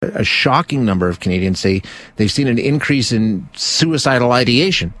a shocking number of Canadians say they've seen an increase in suicidal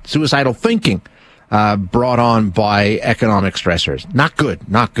ideation, suicidal thinking, brought on by economic stressors. Not good,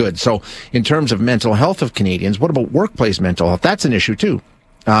 not good. So in terms of mental health of Canadians, what about workplace mental health? That's an issue too.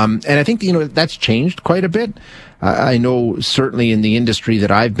 And I think, that's changed quite a bit. I know certainly in the industry that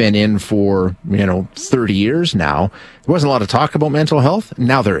I've been in for, 30 years now, there wasn't a lot of talk about mental health.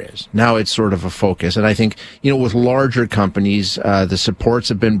 Now there is. Now it's sort of a focus. And I think, with larger companies, the supports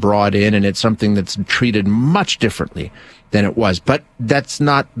have been brought in and it's something that's treated much differently than it was. But that's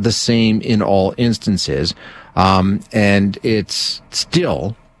not the same in all instances. And it's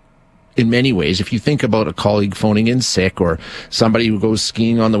still, in many ways, if you think about a colleague phoning in sick or somebody who goes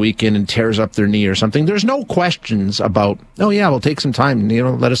skiing on the weekend and tears up their knee or something, there's no questions about, oh yeah, we'll take some time,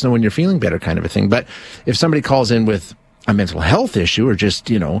 let us know when you're feeling better kind of a thing. But if somebody calls in with a mental health issue or just,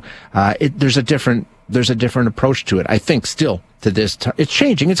 there's a different approach to it. I think still to this, it's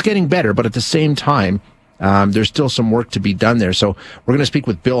changing, it's getting better, but at the same time, there's still some work to be done there. So we're going to speak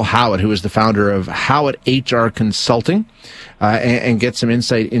with Bill Howitt, who is the founder of Howitt HR Consulting, and get some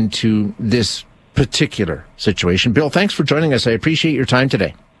insight into this particular situation. Bill, thanks for joining us. I appreciate your time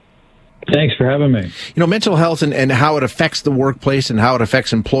today. Thanks for having me. Mental health and how it affects the workplace and how it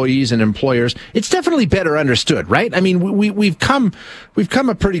affects employees and employers, it's definitely better understood, right? I mean, we've come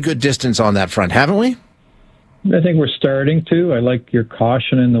a pretty good distance on that front, haven't we? I think we're starting to. I like your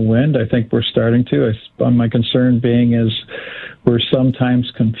caution in the wind. I think we're starting to. My concern being is we're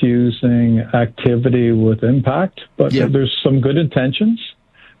sometimes confusing activity with impact, but there's some good intentions,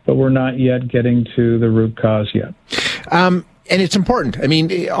 but we're not yet getting to the root cause yet. And it's important. I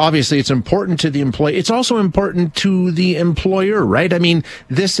mean, obviously it's important to the employee. It's also important to the employer, right? I mean,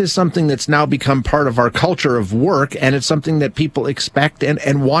 this is something that's now become part of our culture of work, and it's something that people expect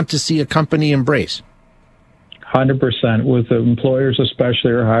and want to see a company embrace. 100%. With the employers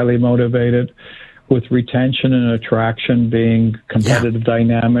especially are highly motivated, with retention and attraction being competitive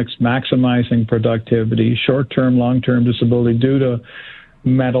dynamics, maximizing productivity, short-term, long-term disability due to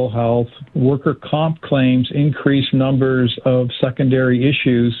mental health, worker comp claims, increased numbers of secondary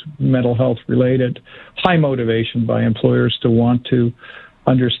issues, mental health related, high motivation by employers to want to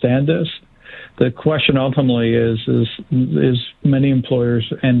understand this. The question ultimately is many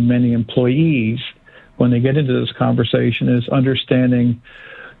employers and many employees, when they get into this conversation, is understanding,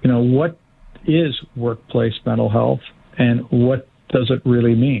 what is workplace mental health and what does it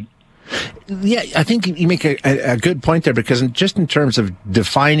really mean? Yeah, I think you make a good point there, because just in terms of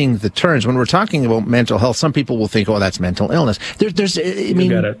defining the terms, when we're talking about mental health, some people will think, oh, that's mental illness. There's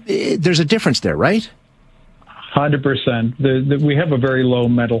a difference there, right? 100%. We have a very low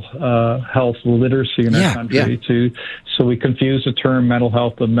mental health literacy in our country, so we confuse the term mental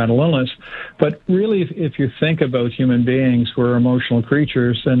health with mental illness. But really, if you think about human beings, we're emotional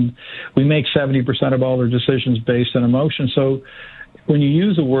creatures, and we make 70% of all our decisions based on emotion. So when you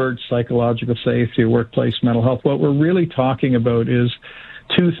use the word psychological safety or workplace mental health, what we're really talking about is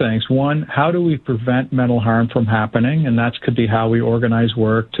two things. One, how do we prevent mental harm from happening? And that could be how we organize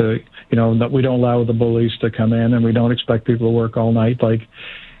work to, that we don't allow the bullies to come in and we don't expect people to work all night.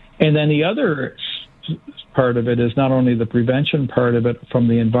 And then the other part of it is not only the prevention part of it from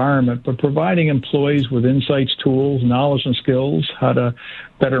the environment, but providing employees with insights, tools, knowledge, and skills, how to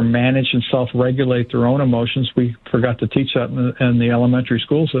better manage and self-regulate their own emotions. We forgot to teach that in the elementary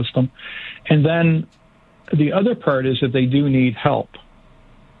school system. And then the other part is that they do need help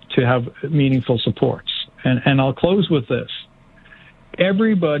to have meaningful supports. And I'll close with this.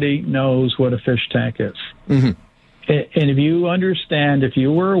 Everybody knows what a fish tank is. Mm-hmm. And if you understand, if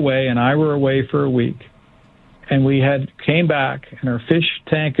you were away and I were away for a week, and we came back and our fish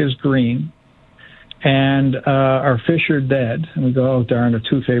tank is green and our fish are dead, and we go, oh, darn, our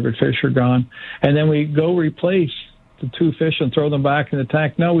two favorite fish are gone. And then we go replace the two fish and throw them back in the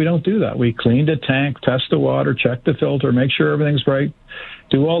tank. No, we don't do that. We clean the tank, test the water, check the filter, make sure everything's right,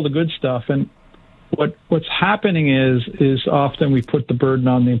 do all the good stuff. And what's happening is often we put the burden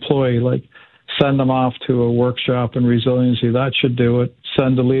on the employee, like send them off to a workshop in resiliency, that should do it.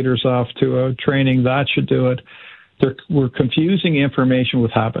 Send the leaders off to a training, that should do it. We're confusing information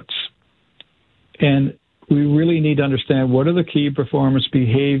with habits. And we really need to understand what are the key performance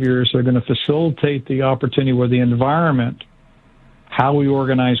behaviors that are going to facilitate the opportunity where the environment, how we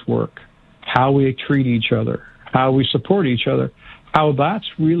organize work, how we treat each other, how we support each other, how that's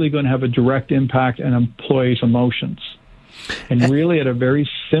really going to have a direct impact on employees' emotions. And really at a very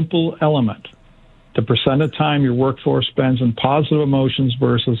simple element, the percent of time your workforce spends in positive emotions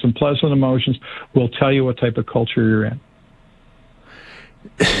versus unpleasant emotions will tell you what type of culture you're in.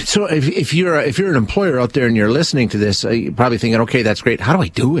 So if you're an employer out there and you're listening to this, you're probably thinking, okay, that's great. How do I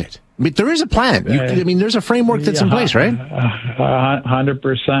do it? I mean, there is a plan. There's a framework that's in place, right?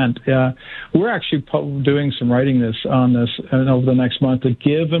 100%. Yeah. We're actually doing some writing on this over the next month to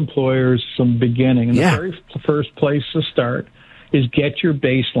give employers some beginning. And the very first place to start is get your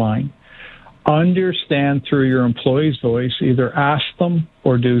baseline. Understand through your employee's voice, either ask them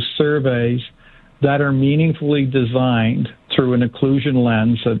or do surveys that are meaningfully designed through an inclusion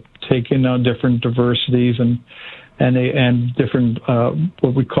lens that take in different diversities and different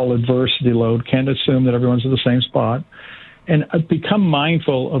what we call adversity load. Can't assume that everyone's in the same spot. And become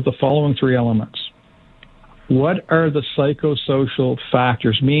mindful of the following three elements. What are the psychosocial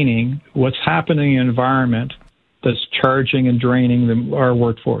factors, meaning what's happening in the environment that's charging and draining our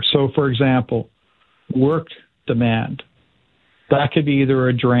workforce? So, for example, work demand. That could be either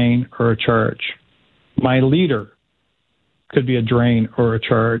a drain or a charge. My leader could be a drain or a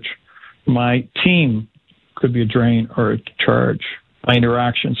charge. My team could be a drain or a charge. My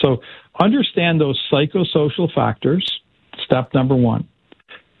interaction. So understand those psychosocial factors, step number one.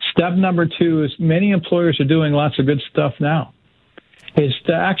 Step number two is many employers are doing lots of good stuff now, is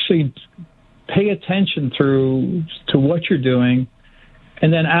to actually pay attention to what you're doing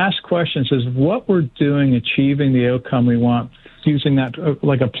and then ask questions. Is what we're doing achieving the outcome we want, using that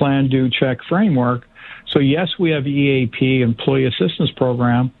like a plan, do, check framework? So yes, we have EAP, Employee Assistance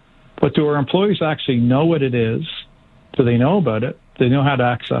Program, but do our employees actually know what it is? Do they know about it? Do they know how to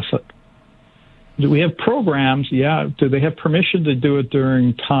access it? Do we have programs? Yeah. Do they have permission to do it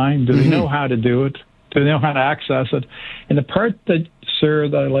during time? Do they know how to do it? Do they know how to access it? And the part that, sir,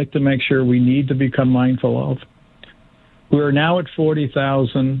 that I'd like to make sure we need to become mindful of, we're now at 40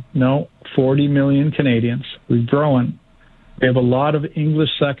 million Canadians. We've grown. We have a lot of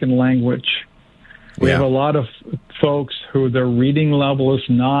English second language. We have a lot of folks who their reading level is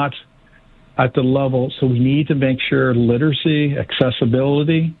not at the level, so we need to make sure literacy,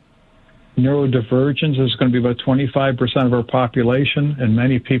 accessibility, neurodivergence is going to be about 25% of our population, and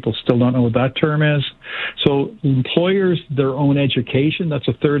many people still don't know what that term is. So employers, their own education, that's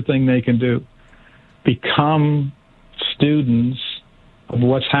a third thing they can do. Become students of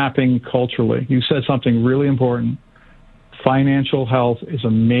what's happening culturally. You said something really important. Financial health is a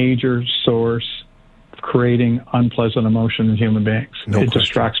major source of creating unpleasant emotion in human beings. It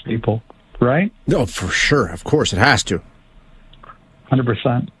distracts people, right? No, for sure. Of course, it has to.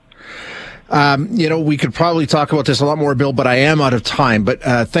 100%. We could probably talk about this a lot more, Bill, but I am out of time. But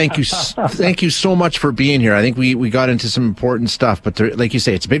thank you so much for being here. I think we got into some important stuff, but like you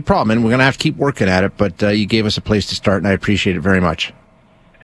say, it's a big problem, and we're going to have to keep working at it. But you gave us a place to start, and I appreciate it very much.